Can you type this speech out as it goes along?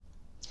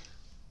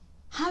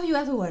Have you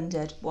ever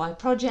wondered why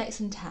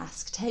projects and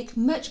tasks take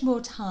much more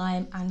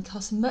time and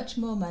cost much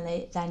more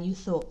money than you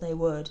thought they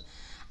would?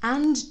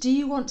 And do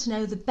you want to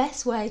know the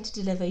best way to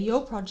deliver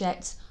your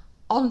projects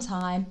on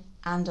time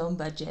and on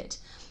budget?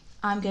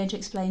 I'm going to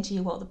explain to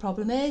you what the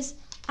problem is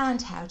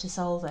and how to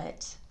solve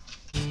it.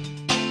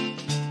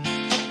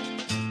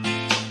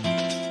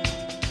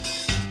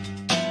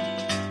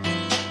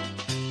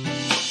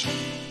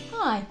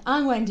 Hi,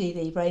 I'm Wendy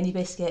the Brainy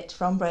Biscuit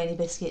from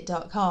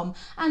brainybiscuit.com,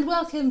 and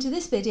welcome to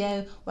this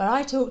video where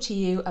I talk to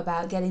you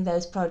about getting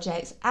those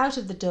projects out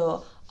of the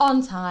door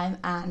on time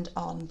and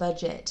on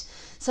budget.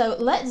 So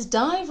let's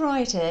dive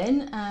right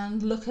in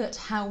and look at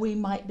how we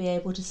might be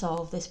able to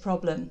solve this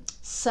problem.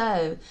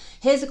 So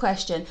here's a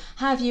question: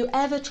 have you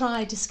ever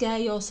tried to scare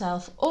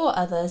yourself or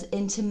others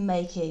into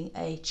making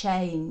a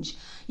change?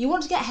 You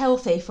want to get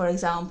healthy, for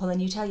example,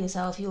 and you tell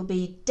yourself you'll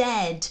be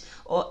dead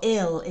or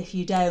ill if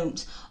you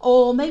don't.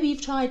 Or maybe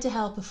you've tried to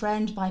help a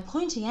friend by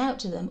pointing out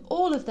to them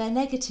all of their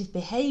negative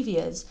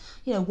behaviours,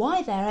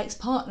 why their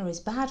ex-partner is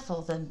bad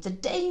for them, the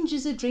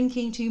dangers of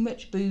drinking too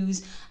much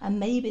booze, and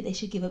maybe they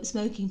should give up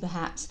smoking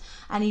perhaps.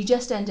 And you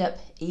just end up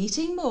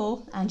eating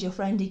more and your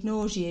friend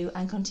ignores you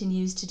and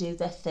continues to do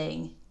their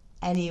thing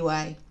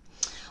anyway.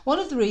 One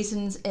of the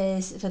reasons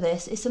for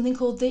this is something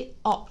called the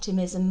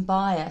optimism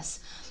bias.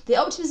 The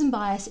optimism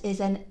bias is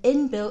an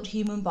inbuilt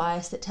human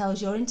bias that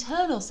tells your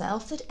internal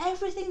self that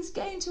everything's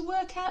going to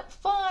work out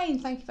fine,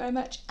 thank you very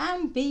much,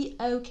 and be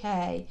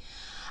okay.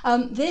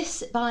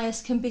 This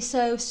bias can be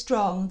so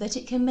strong that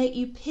it can make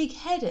you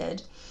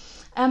pig-headed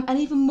and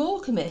even more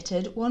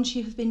committed once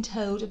you have been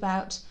told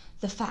about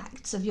the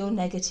facts of your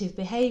negative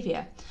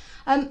behaviour.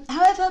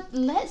 However,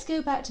 let's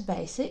go back to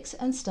basics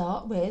and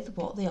start with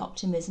what the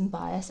optimism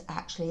bias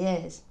actually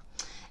is.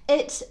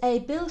 It's a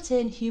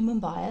built-in human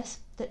bias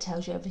that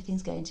tells you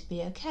everything's going to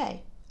be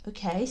okay.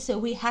 Okay, so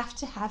we have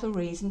to have a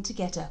reason to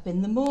get up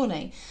in the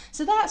morning.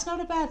 So that's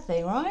not a bad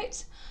thing,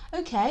 right?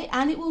 Okay,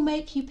 and it will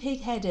make you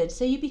pig-headed,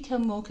 so you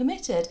become more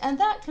committed, and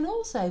that can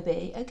also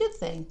be a good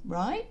thing,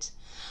 right?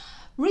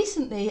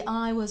 Recently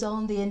I was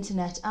on the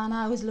internet and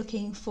I was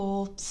looking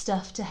for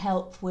stuff to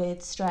help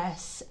with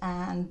stress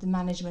and the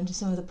management of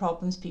some of the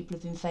problems people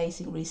have been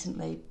facing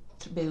recently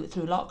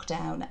through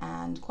lockdown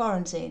and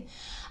quarantine,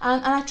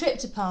 and I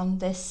tripped upon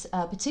this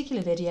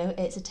particular video.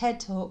 It's a TED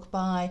talk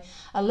by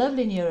a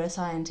lovely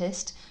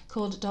neuroscientist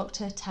called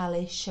Dr.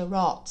 Tali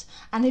Sharot,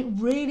 and it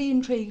really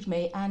intrigued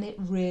me and it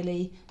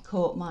really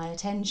caught my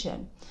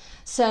attention.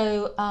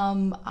 So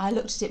I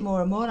looked at it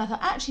more and more and I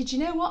thought, actually, do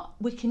you know what?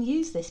 We can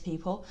use this,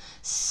 people.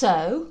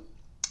 So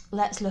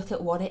let's look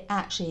at what it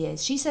actually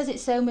is. She says it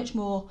so much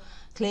more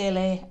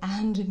clearly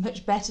and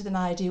much better than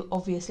I do,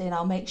 obviously, and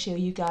I'll make sure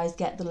you guys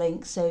get the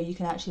link so you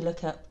can actually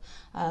look up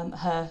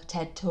her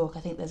TED talk. I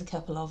think there's a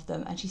couple of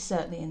them, and she's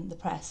certainly in the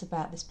press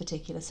about this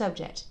particular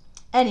subject.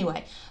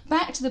 Anyway,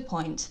 back to the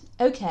point.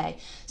 Okay,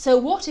 so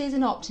what is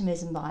an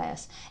optimism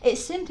bias?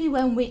 It's simply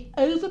when we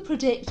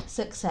overpredict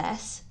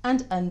success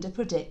and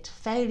underpredict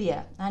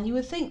failure. And you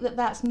would think that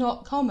that's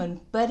not common,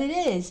 but it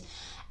is.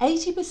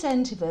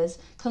 80% of us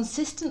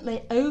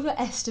consistently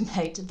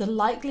overestimate the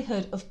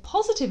likelihood of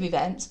positive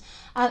events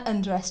and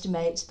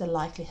underestimate the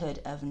likelihood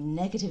of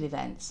negative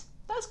events.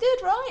 That's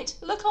good, right?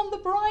 Look on the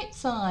bright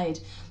side.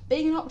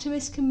 Being an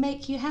optimist can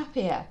make you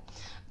happier.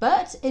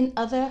 But in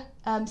other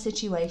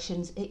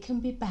situations, it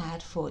can be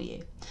bad for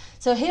you.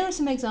 So here are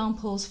some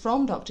examples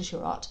from Dr.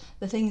 Sharot.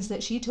 The things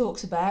that she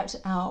talks about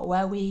are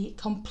where we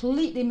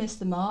completely miss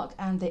the mark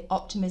and the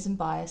optimism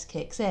bias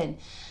kicks in.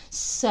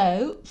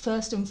 So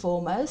first and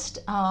foremost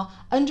are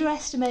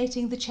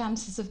underestimating the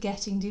chances of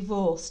getting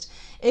divorced.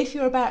 If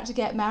you're about to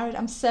get married,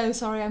 I'm so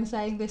sorry I'm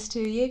saying this to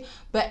you,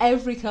 but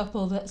every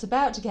couple that's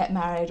about to get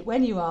married,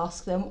 when you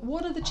ask them,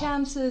 what are the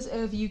chances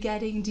of you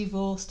getting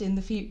divorced in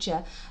the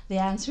future? The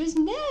answer is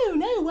no,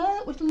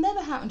 well, it'll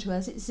never happen to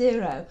us, it's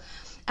zero.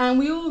 And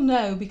we all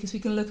know, because we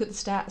can look at the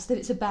stats, that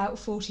it's about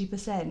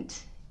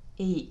 40%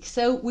 eek.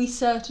 So we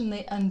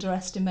certainly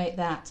underestimate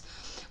that.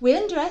 We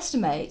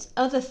underestimate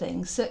other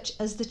things, such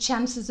as the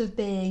chances of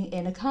being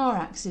in a car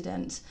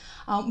accident,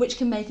 which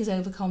can make us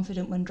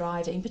overconfident when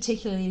driving,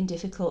 particularly in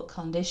difficult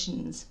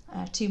conditions,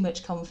 too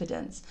much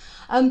confidence.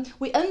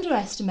 We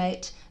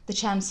underestimate the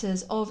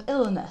chances of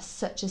illness,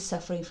 such as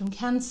suffering from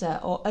cancer,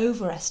 or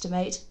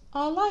overestimate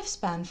our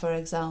lifespan, for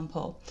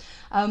example.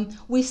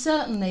 We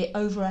certainly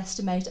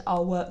overestimate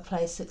our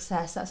workplace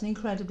success. That's an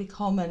incredibly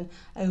common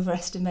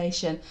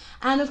overestimation.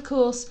 And of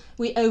course,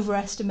 we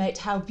overestimate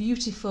how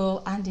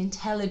beautiful and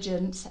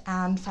intelligent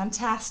and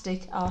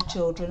fantastic our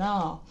children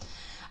are.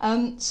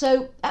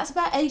 So that's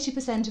about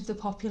 80% of the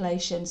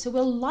population. So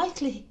we'll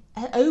likely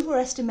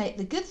overestimate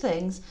the good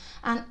things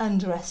and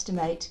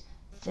underestimate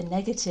the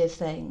negative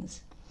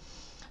things.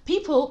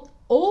 People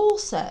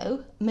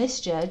also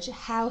misjudge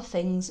how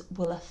things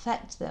will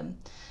affect them.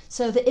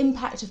 So the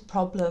impact of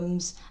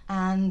problems,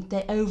 and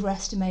they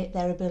overestimate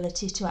their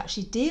ability to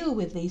actually deal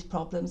with these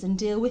problems and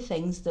deal with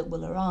things that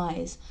will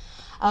arise.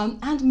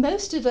 And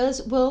most of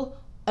us will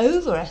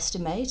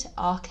overestimate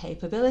our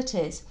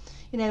capabilities.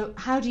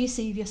 How do you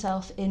see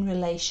yourself in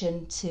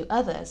relation to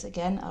others?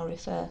 Again, I'll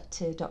refer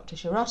to Dr.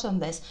 Sharot on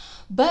this,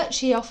 but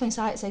she often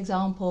cites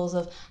examples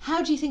of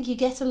how do you think you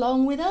get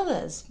along with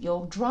others?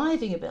 Your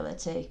driving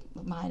ability,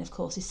 mine of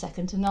course is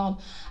second to none,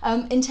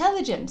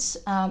 intelligence,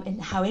 in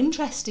how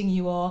interesting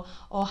you are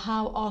or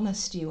how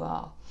honest you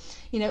are.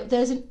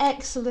 There's an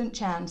excellent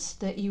chance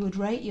that you would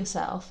rate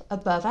yourself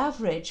above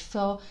average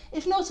for,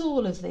 if not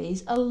all of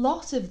these, a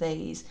lot of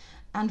these,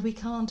 and we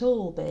can't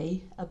all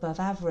be above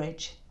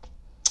average.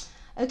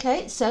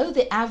 Okay, so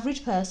the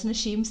average person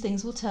assumes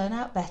things will turn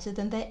out better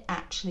than they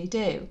actually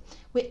do.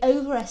 We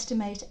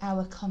overestimate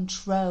our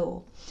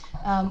control.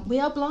 We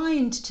are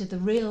blind to the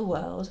real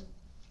world,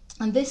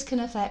 and this can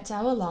affect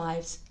our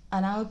lives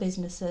and our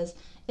businesses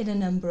in a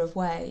number of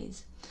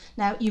ways.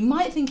 Now, you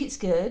might think it's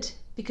good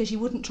because you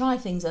wouldn't try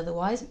things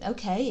otherwise.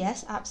 Okay,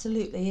 yes,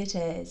 absolutely it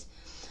is.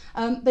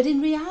 But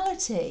in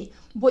reality,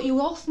 what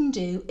you often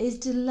do is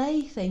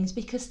delay things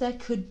because there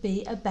could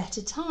be a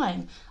better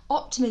time.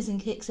 Optimism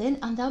kicks in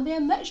and there'll be a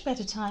much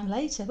better time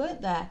later,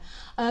 won't there?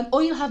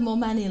 Or you'll have more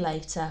money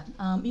later.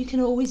 You can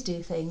always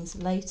do things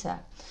later.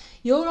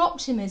 Your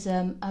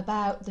optimism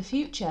about the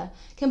future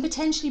can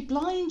potentially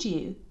blind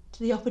you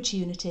to the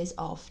opportunities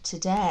of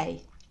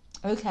today.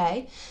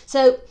 Okay,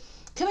 so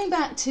coming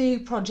back to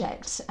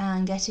projects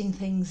and getting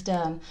things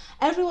done,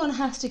 everyone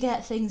has to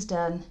get things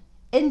done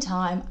in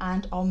time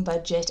and on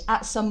budget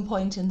at some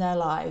point in their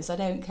lives. I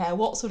don't care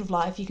what sort of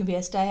life. You can be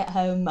a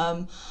stay-at-home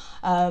mum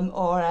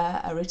or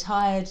a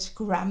retired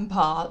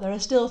grandpa. There are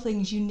still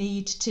things you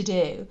need to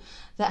do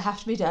that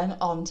have to be done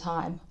on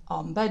time,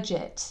 on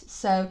budget.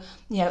 So,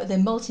 the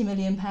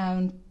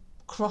multi-million-pound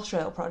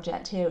Crossrail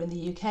project here in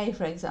the UK,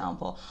 for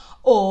example,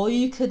 or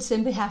you could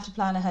simply have to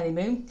plan a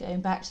honeymoon,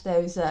 going back to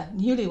those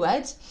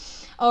newlyweds,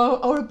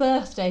 or a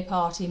birthday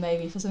party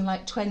maybe for something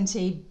like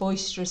 20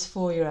 boisterous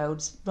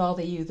 4-year-olds,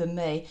 rather you than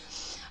me.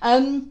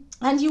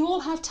 And you all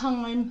have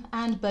time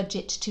and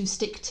budget to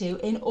stick to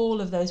in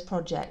all of those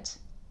projects.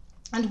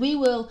 And we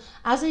will,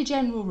 as a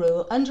general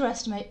rule,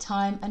 underestimate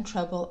time and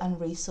trouble and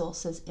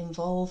resources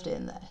involved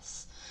in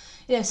this.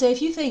 So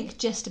if you think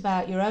just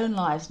about your own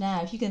lives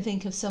now, if you can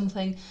think of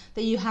something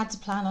that you had to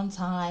plan on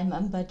time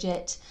and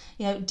budget,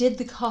 did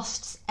the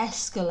costs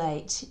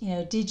escalate?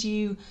 Did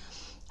you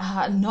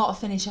not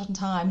finish on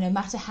time, no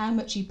matter how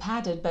much you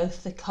padded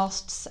both the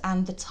costs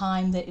and the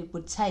time that it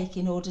would take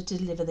in order to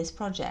deliver this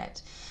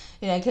project?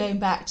 Going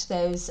back to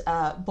those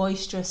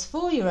boisterous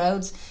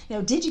 4-year-olds,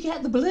 did you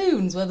get the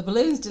balloons? Were the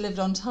balloons delivered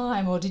on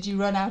time, or did you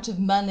run out of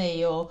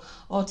money or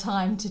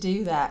time to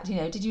do that?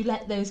 Did you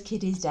let those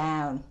kiddies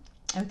down?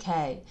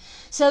 Okay,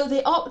 so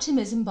the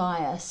optimism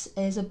bias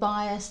is a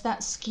bias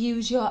that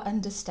skews your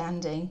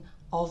understanding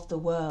of the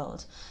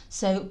world.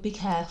 So be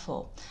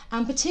careful.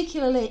 And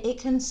particularly, it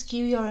can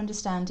skew your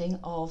understanding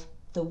of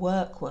the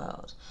work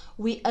world.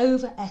 We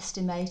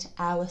overestimate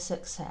our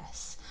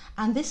success,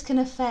 and this can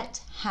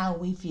affect how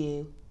we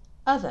view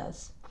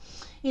others.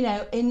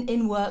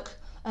 In work,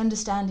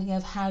 understanding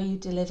of how you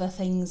deliver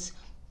things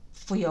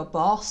for your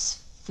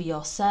boss, for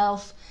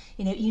yourself,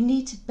 you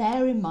need to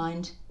bear in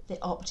mind the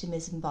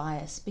optimism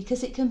bias,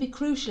 because it can be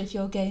crucial if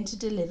you're going to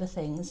deliver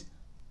things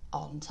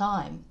on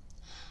time.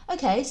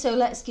 Okay, so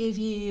let's give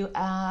you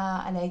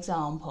an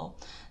example.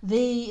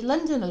 The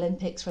London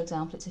Olympics, for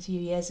example, it's a few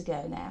years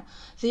ago now.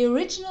 The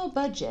original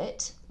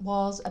budget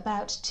was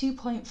about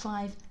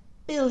 £2.5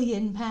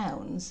 billion,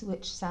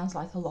 which sounds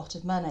like a lot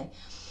of money.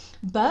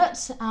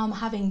 But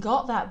having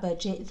got that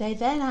budget, they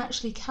then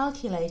actually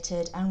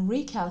calculated and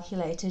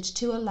recalculated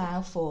to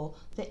allow for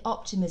the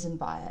optimism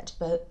bias,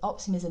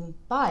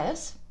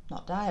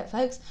 not diet,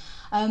 folks,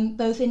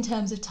 both in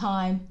terms of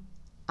time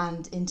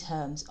and in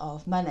terms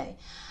of money.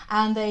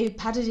 And they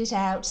padded it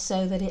out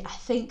so that I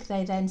think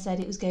they then said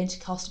it was going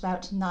to cost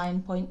about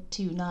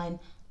 £9.29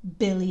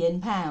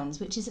 billion,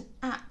 which is an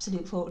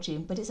absolute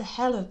fortune, but it's a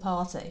hell of a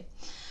party.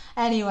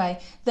 Anyway,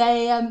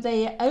 they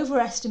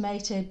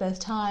overestimated both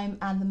time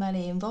and the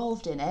money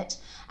involved in it,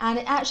 and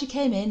it actually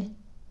came in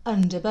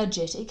under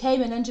budget. It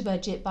came in under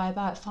budget by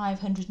about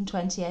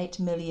 £528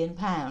 million,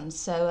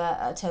 so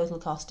a total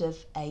cost of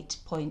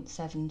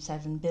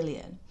 £8.77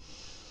 billion.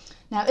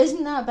 Now,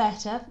 isn't that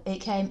better?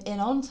 It came in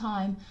on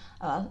time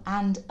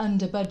and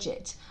under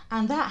budget,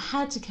 and that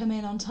had to come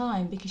in on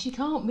time, because you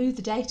can't move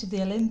the date of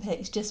the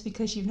Olympics just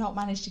because you've not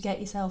managed to get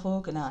yourself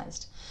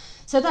organised.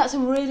 So that's a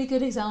really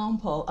good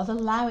example of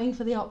allowing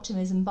for the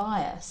optimism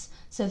bias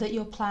so that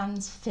your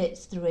plans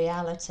fit the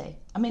reality.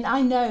 I mean,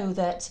 I know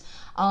that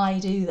I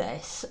do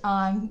this.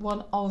 I'm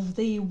one of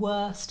the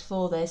worst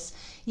for this.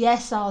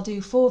 Yes, I'll do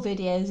 4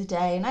 videos a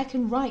day and I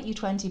can write you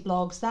 20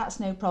 blogs.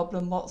 That's no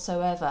problem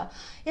whatsoever.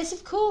 Yes,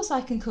 of course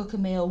I can cook a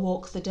meal,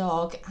 walk the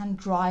dog and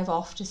drive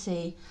off to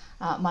see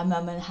my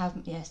mum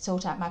and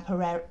sort out my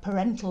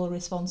parental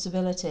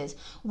responsibilities.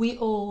 We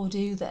all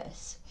do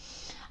this.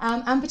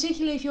 And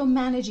particularly if you're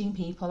managing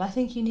people, I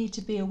think you need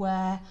to be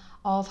aware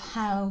of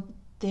how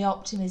the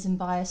optimism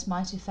bias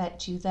might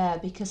affect you there,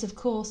 because of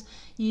course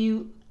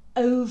you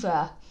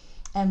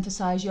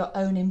overemphasize your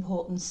own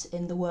importance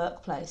in the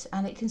workplace,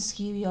 and it can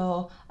skew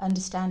your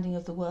understanding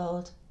of the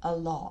world a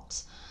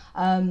lot.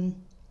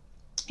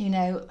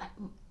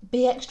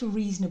 Be extra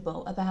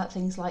reasonable about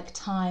things like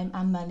time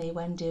and money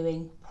when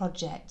doing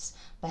projects.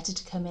 Better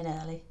to come in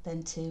early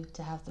than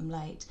to have them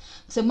late.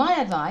 So my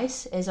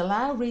advice is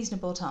allow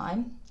reasonable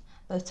time,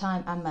 both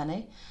time and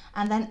money,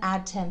 and then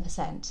add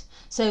 10%.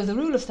 So the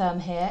rule of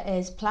thumb here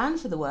is plan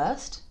for the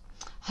worst,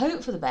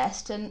 hope for the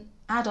best, and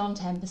add on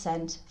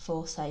 10%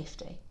 for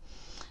safety.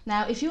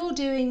 Now, if you're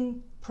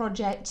doing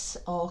projects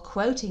or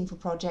quoting for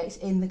projects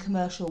in the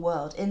commercial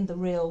world, in the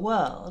real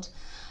world,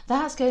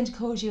 that's going to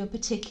cause you a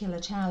particular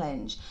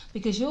challenge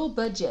because your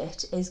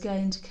budget is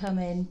going to come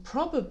in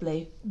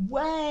probably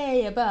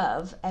way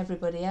above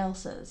everybody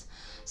else's.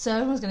 So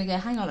everyone's going to go,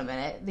 hang on a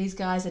minute, these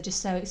guys are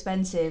just so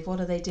expensive. What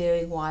are they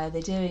doing? Why are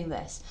they doing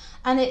this?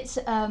 And it's,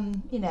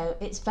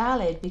 it's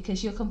valid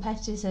because your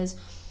competitors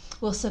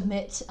will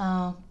submit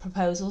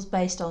proposals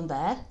based on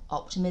their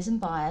optimism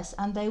bias,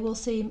 and they will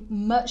seem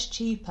much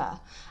cheaper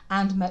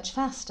and much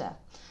faster.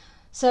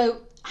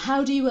 So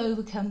how do you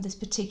overcome this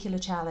particular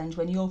challenge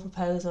when your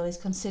proposal is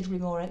considerably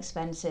more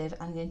expensive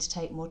and going to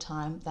take more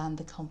time than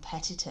the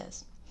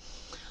competitors?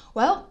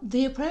 Well,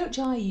 the approach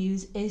I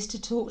use is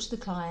to talk to the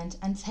client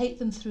and take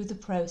them through the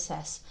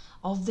process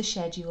of the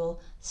schedule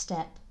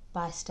step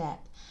by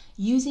step,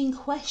 using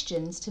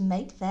questions to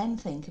make them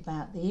think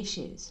about the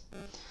issues.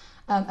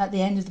 At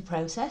the end of the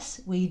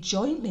process, we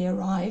jointly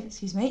arrive,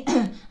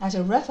 at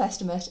a rough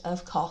estimate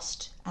of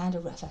cost and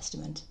a rough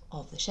estimate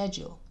of the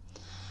schedule.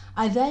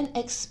 I then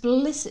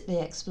explicitly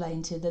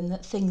explain to them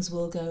that things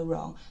will go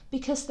wrong,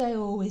 because they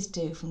always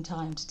do from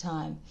time to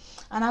time.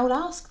 And I will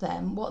ask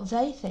them what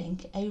they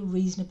think a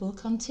reasonable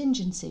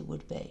contingency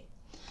would be.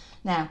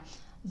 Now,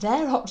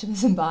 their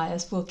optimism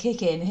bias will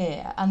kick in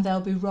here and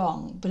they'll be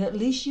wrong, but at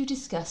least you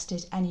discussed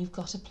it and you've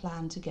got a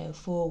plan to go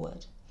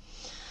forward.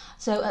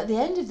 So at the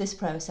end of this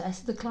process,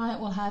 the client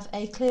will have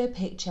a clear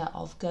picture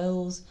of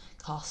goals,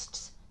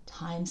 costs,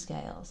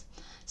 timescales.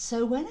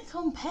 So when a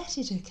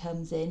competitor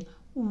comes in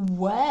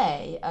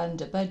way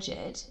under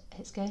budget,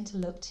 it's going to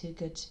look too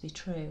good to be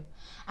true.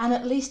 And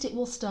at least it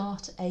will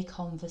start a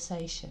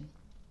conversation.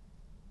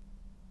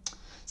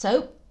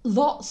 So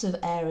lots of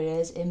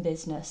areas in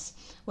business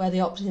where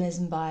the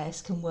optimism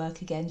bias can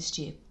work against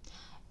you.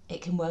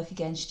 It can work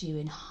against you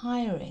in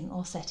hiring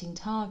or setting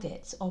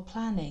targets or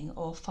planning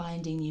or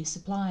finding new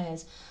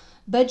suppliers,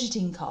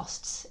 budgeting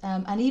costs,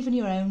 and even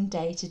your own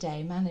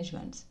day-to-day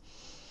management.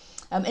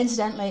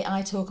 Incidentally,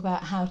 I talk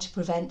about how to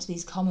prevent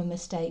these common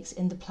mistakes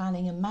in the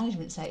planning and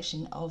management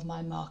section of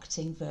my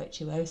Marketing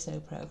Virtuoso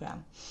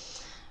program.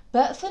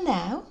 But for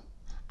now,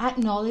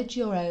 acknowledge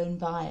your own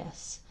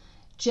bias.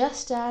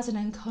 Just as an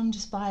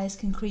unconscious bias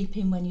can creep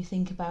in when you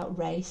think about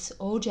race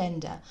or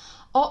gender,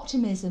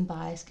 optimism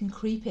bias can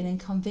creep in and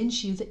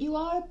convince you that you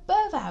are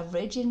above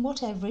average in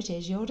whatever it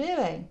is you're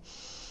doing.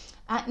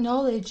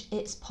 Acknowledge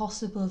it's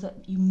possible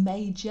that you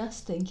may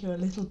just think you're a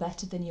little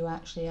better than you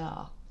actually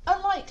are.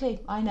 Unlikely,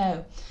 I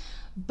know,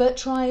 but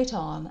try it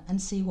on and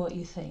see what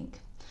you think.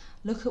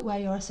 Look at where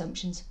your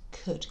assumptions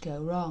could go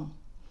wrong.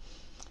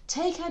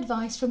 Take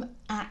advice from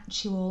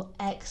actual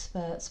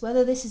experts,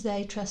 whether this is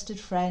a trusted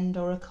friend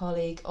or a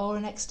colleague or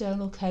an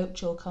external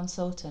coach or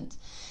consultant.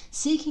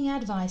 Seeking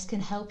advice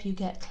can help you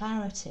get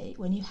clarity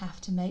when you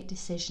have to make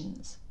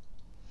decisions.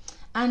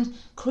 And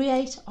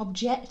create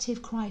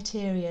objective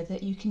criteria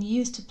that you can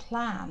use to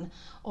plan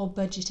or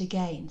budget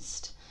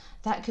against.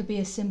 That could be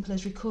as simple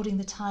as recording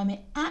the time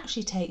it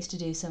actually takes to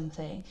do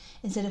something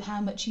instead of how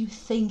much you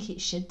think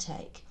it should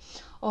take,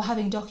 or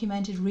having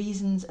documented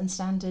reasons and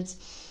standards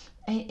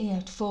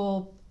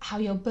for how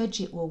your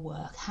budget will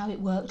work, how it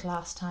worked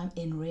last time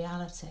in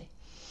reality.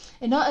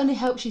 It not only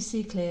helps you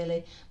see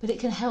clearly, but it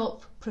can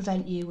help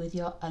prevent you with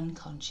your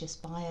unconscious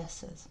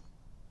biases.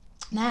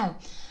 Now,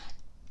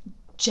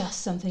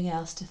 just something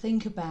else to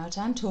think about.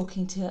 I'm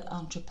talking to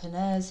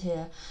entrepreneurs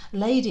here,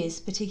 ladies,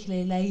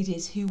 particularly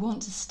ladies who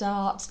want to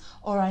start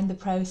or are in the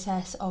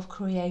process of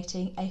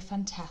creating a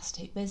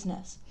fantastic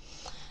business.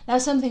 Now,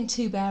 something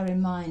to bear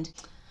in mind.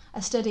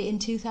 A study in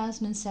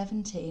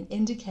 2017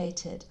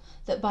 indicated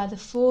that by the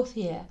fourth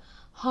year,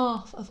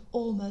 half of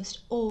almost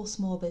all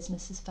small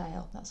businesses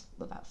fail. That's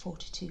about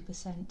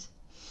 42%.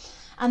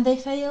 And they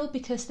fail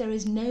because there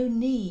is no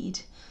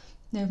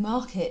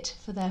market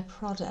for their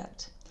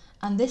product.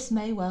 And this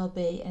may well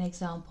be an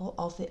example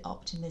of the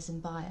optimism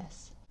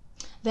bias.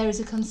 There is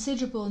a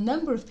considerable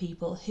number of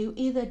people who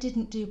either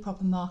didn't do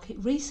proper market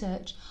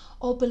research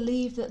or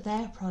believed that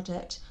their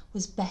product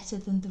was better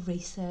than the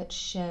research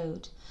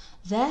showed.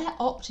 Their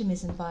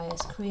optimism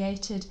bias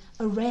created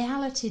a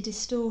reality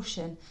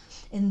distortion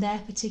in their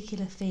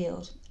particular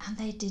field, and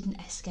they didn't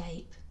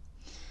escape.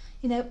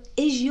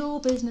 Is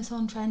your business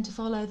on trend to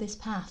follow this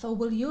path, or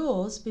will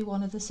yours be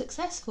one of the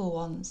successful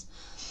ones?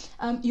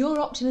 Your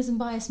optimism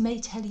bias may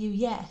tell you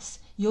yes,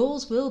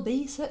 yours will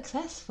be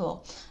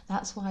successful.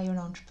 That's why you're an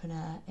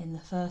entrepreneur in the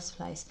first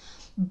place.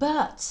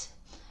 But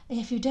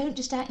if you don't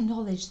just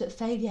acknowledge that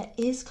failure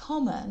is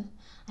common,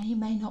 and you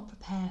may not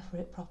prepare for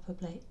it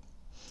properly,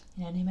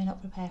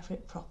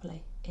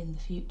 in the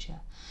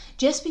future.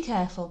 Just be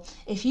careful.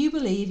 If you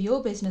believe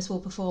your business will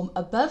perform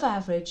above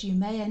average, you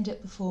may end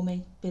up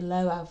performing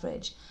below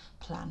average.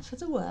 Plan for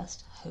the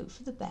worst, hope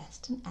for the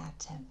best, and add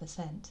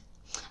 10%.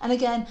 And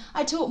again,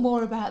 I talk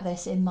more about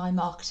this in my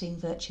Marketing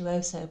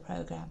Virtuoso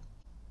program.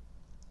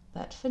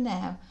 But for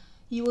now,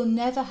 you will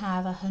never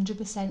have a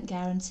 100%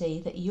 guarantee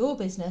that your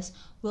business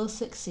will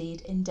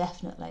succeed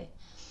indefinitely.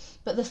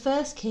 But the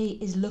first key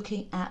is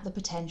looking at the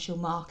potential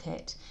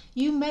market.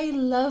 You may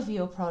love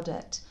your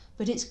product,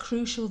 but it's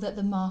crucial that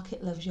the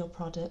market loves your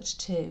product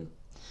too.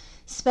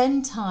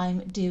 Spend time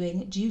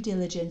doing due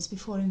diligence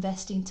before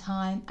investing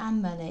time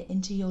and money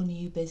into your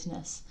new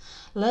business.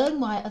 Learn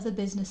why other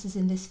businesses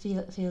in this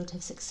field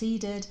have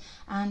succeeded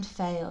and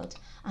failed,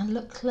 and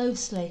look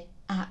closely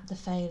at the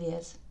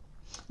failures.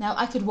 Now,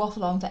 I could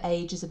waffle on for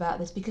ages about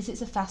this because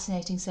it's a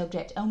fascinating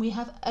subject and we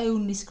have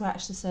only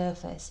scratched the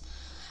surface.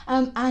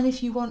 And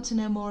if you want to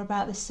know more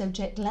about this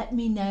subject, let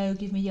me know,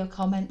 give me your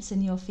comments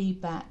and your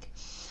feedback.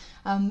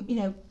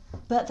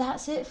 But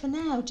that's it for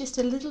now. Just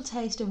a little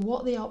taste of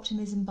what the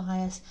optimism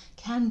bias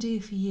can do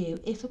for you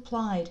if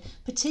applied,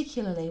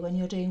 particularly when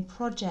you're doing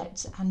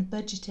projects and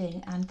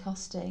budgeting and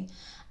costing.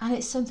 And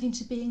it's something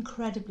to be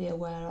incredibly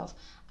aware of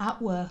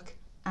at work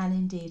and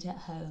indeed at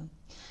home.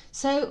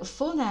 So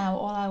for now,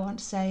 all I want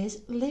to say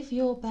is live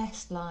your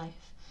best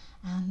life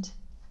and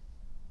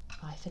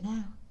bye for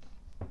now.